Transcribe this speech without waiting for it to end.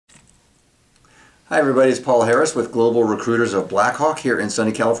Hi everybody, it's Paul Harris with Global Recruiters of Blackhawk here in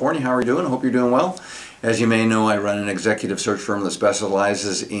sunny California. How are you doing? I hope you're doing well. As you may know, I run an executive search firm that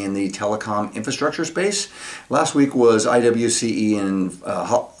specializes in the telecom infrastructure space. Last week was IWCE in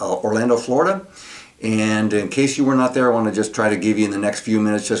Orlando, Florida. And in case you were not there, I want to just try to give you in the next few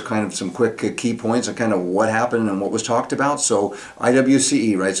minutes just kind of some quick key points on kind of what happened and what was talked about. So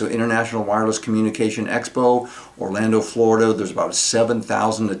IWCE, right? So International Wireless Communication Expo, Orlando, Florida. There's about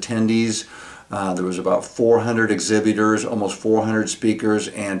 7,000 attendees. There was about 400 exhibitors, almost 400 speakers,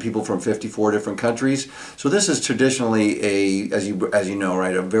 and people from 54 different countries. So this is traditionally as you know,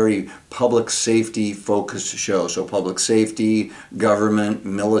 right, a very public safety focused show. So public safety, government,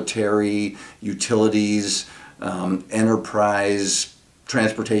 military, utilities, enterprise,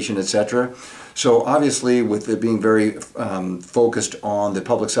 transportation, etc. So obviously, with it being very focused on the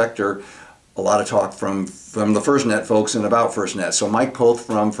public sector, a lot of talk from the FirstNet folks and about FirstNet. So Mike Poth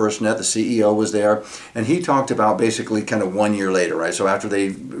from FirstNet, the CEO, was there, and he talked about basically kind of 1 year later, right? So after they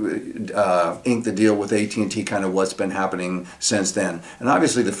inked the deal with AT&T, kind of what's been happening since then. And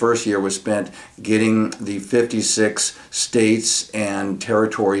obviously the first year was spent getting the 56 states and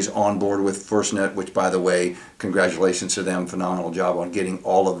territories on board with FirstNet, which, by the way, congratulations to them, phenomenal job on getting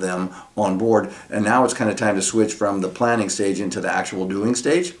all of them on board. And now it's kind of time to switch from the planning stage into the actual doing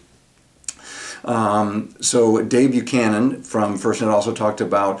stage. So Dave Buchanan from FirstNet also talked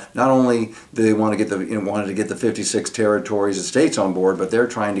about not only do they want to get wanted to get the 56 territories and states on board, but they're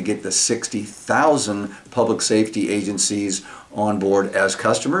trying to get the 60,000 public safety agencies on board as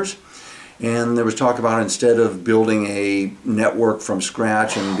customers. And there was talk about, instead of building a network from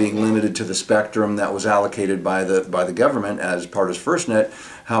scratch and being limited to the spectrum that was allocated by the government as part of FirstNet,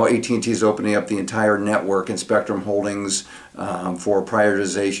 how AT&T is opening up the entire network and spectrum holdings for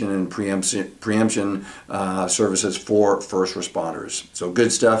prioritization and preemption services for first responders. So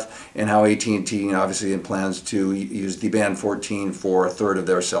good stuff, and how AT&T obviously plans to use the band 14 for a third of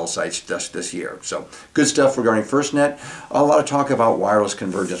their cell sites just this year. So good stuff regarding FirstNet. A lot of talk about wireless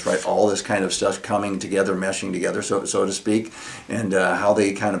convergence, right? All this kind of stuff coming together, meshing together, so to speak, and how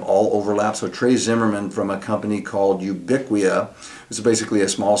they kind of all overlap. So Trey Zimmerman from a company called IWCE, this is basically a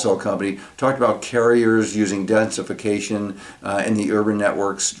small cell company, talked about carriers using densification in the urban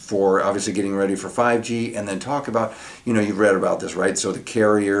networks for obviously getting ready for 5G, and then talk about, you've read about this, right? So the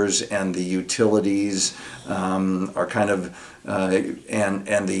carriers and the utilities are kind of,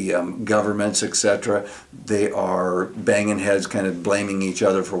 and the governments, etc., they are banging heads, kind of blaming each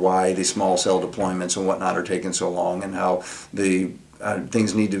other for why the small cell deployments and whatnot are taking so long, and how the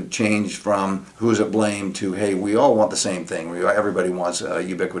things need to change from who's at blame to, hey, we all want the same thing. Everybody wants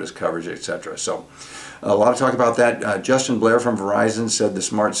ubiquitous coverage, etc. So a lot of talk about that. Justin Blair from Verizon said the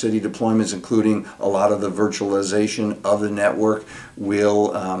smart city deployments, including a lot of the virtualization of the network,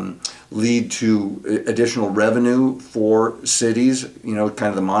 will lead to additional revenue for cities, kind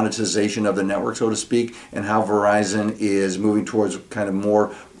of the monetization of the network, so to speak, and how Verizon is moving towards kind of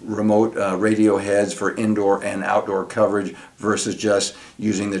more remote radio heads for indoor and outdoor coverage versus just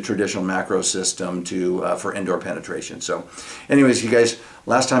using the traditional macro system for indoor penetration. So anyways, you guys,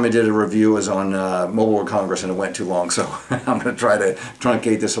 last time I did a review was on Mobile World Congress, and it went too long, so I'm going to try to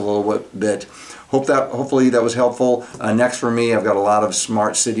truncate this a little bit. Hopefully that was helpful. Next for me, I've got a lot of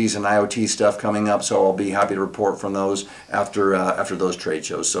smart cities and IoT stuff coming up, so I'll be happy to report from those after those trade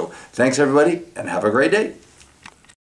shows. So thanks everybody, and have a great day.